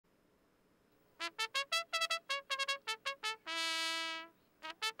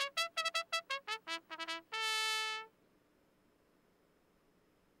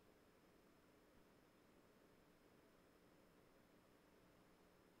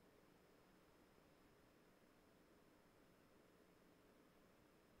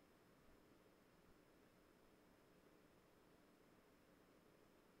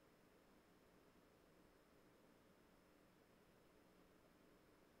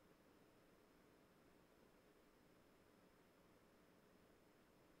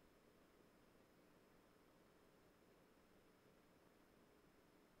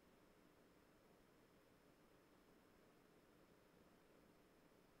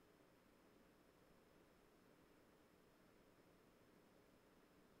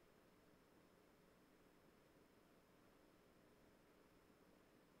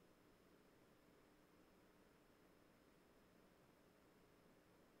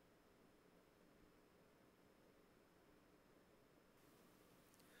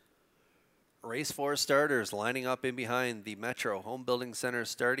Race 4 starters lining up in behind the Metro Home Building Center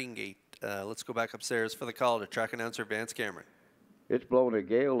starting gate. Let's go back upstairs for the call to track announcer Vance Cameron. It's blowing a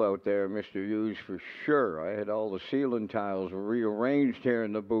gale out there, Mr. Hughes, for sure. I had all the ceiling tiles rearranged here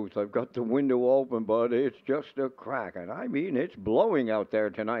in the booth. I've got the window open, but it's just a crack. And I mean, it's blowing out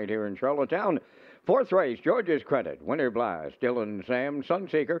there tonight here in Charlottetown. Fourth race, George's Credit, Winter Blast, Dylan Sam,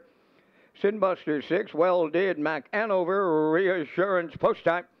 Sunseeker, Sinbuster 6, Well Did, Mac Hanover, Reassurance, Post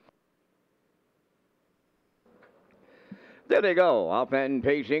Time. There they go, up and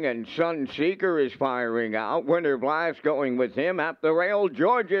pacing, and Sunseeker is firing out. Winter Blast going with him at the rail.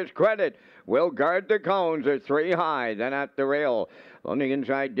 George's Credit will guard the cones at 3 high, then at the rail. On the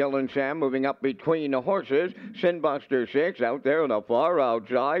inside, Dylan Sam moving up between the horses. Sinbuster 6 out there on the far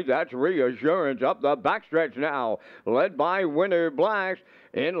outside. That's Reassurance up the backstretch now, led by Winter Blast.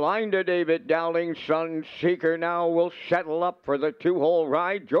 In line to David Dowling. Sunseeker now will settle up for the 2-hole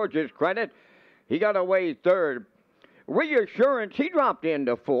ride. George's Credit, he got away third. Reassurance, he dropped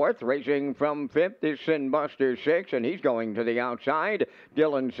into fourth. Racing from fifth is Sinbuster 6, and he's going to the outside.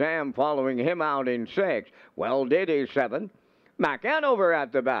 Dylan Sam following him out in sixth. Well Did is seventh. Mac Hanover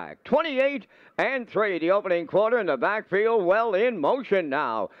at the back. 28 and 3. The opening quarter in the backfield, well in motion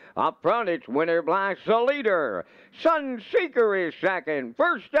now. Up front, it's Winter Blast, the leader. Sunseeker is second.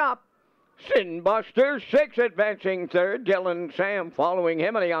 First up, Sinbuster 6 advancing third. Dylan Sam following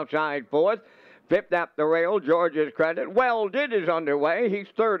him on the outside fourth. Fifth at the rail, George's Credit. Well Did is underway. He's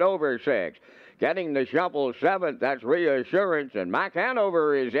third over 6. Getting the shuffle seventh, that's Reassurance. And Mac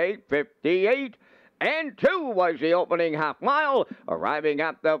Hanover is 8:58 and 2 was the opening half mile. Arriving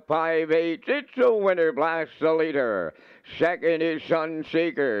at the 5/8, it's the Winter Blast, the leader. Second is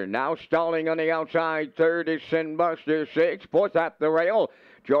Sunseeker. Now stalling on the outside. Third is Sinbuster 6. Fourth at the rail,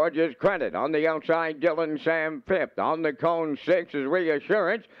 George's Credit. On the outside, Dylan Sam fifth. On the cone 6 is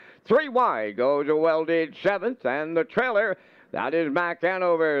Reassurance. 3 wide goes a Well Did seventh, and the trailer, that is Mac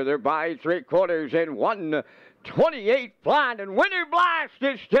Hanover. They're by 3/4 in 1:28 flat, and Winter Blast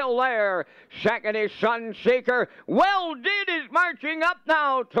is still there. Second is Sunseeker. Well Did is marching up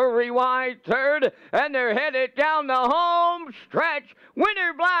now to rewide third, and they're headed down the home stretch.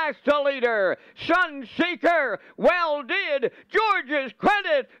 Winter Blast the leader. Sunseeker, Well Did, George's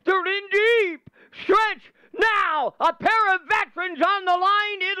Credit, they're in deep stretch. Now, a pair of veterans on the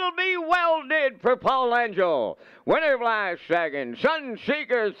line. It'll be Well Did for Paul Angel. Winter Blast second.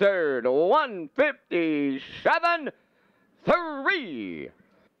 Sunseeker third. 1:57.3.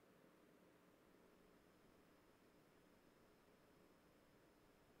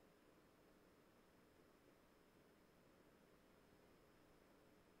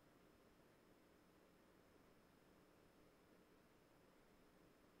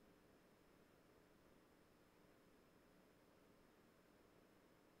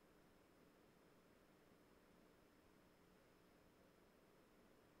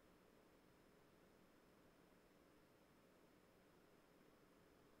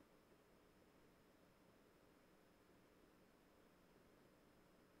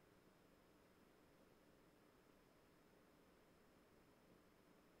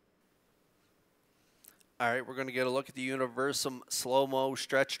 All right, we're going to get a look at the Universum slow-mo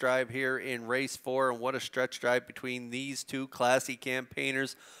stretch drive here in race 4, and what a stretch drive between these two classy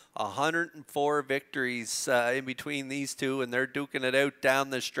campaigners. 104 victories in between these two, and they're duking it out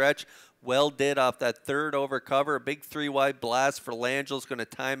down the stretch. Well Did off that third over cover. A big 3-wide blast for Langel's going to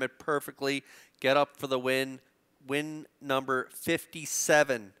time it perfectly, get up for the win. Win number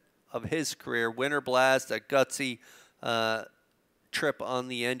 57 of his career. Winter Blast, a gutsy trip on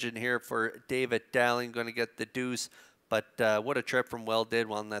the engine here for David Dowling, going to get the deuce. But what a trip from Well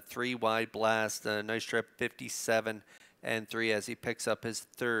Did on that 3-wide blast. Nice trip, 57 and 3 as he picks up his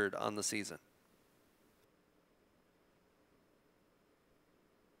third on the season.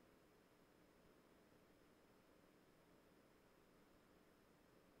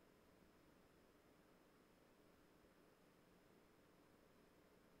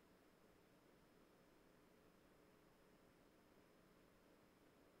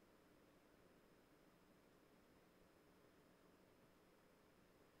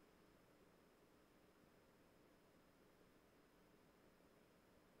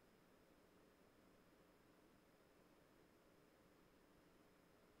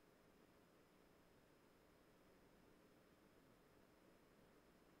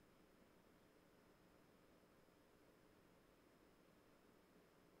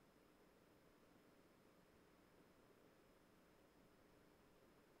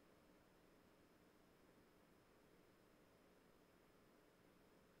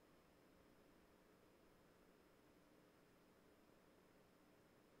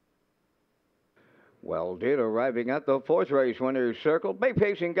 Well did arriving at the fourth race winner's circle. Bay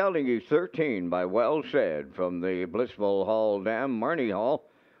Pacing gelding is 13 by Well Said from the Blissful Hall Dam, Marnie Hall,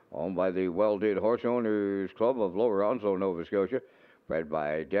 owned by the Well Did Horse Owners Club of Lower Onslow, Nova Scotia, bred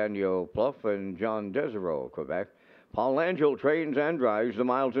by Daniel Pluff and John Desereau, Quebec. Paul Angel trains and drives the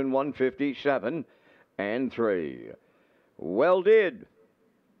miles in 157 and 3. Well Did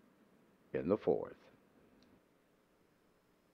in the fourth.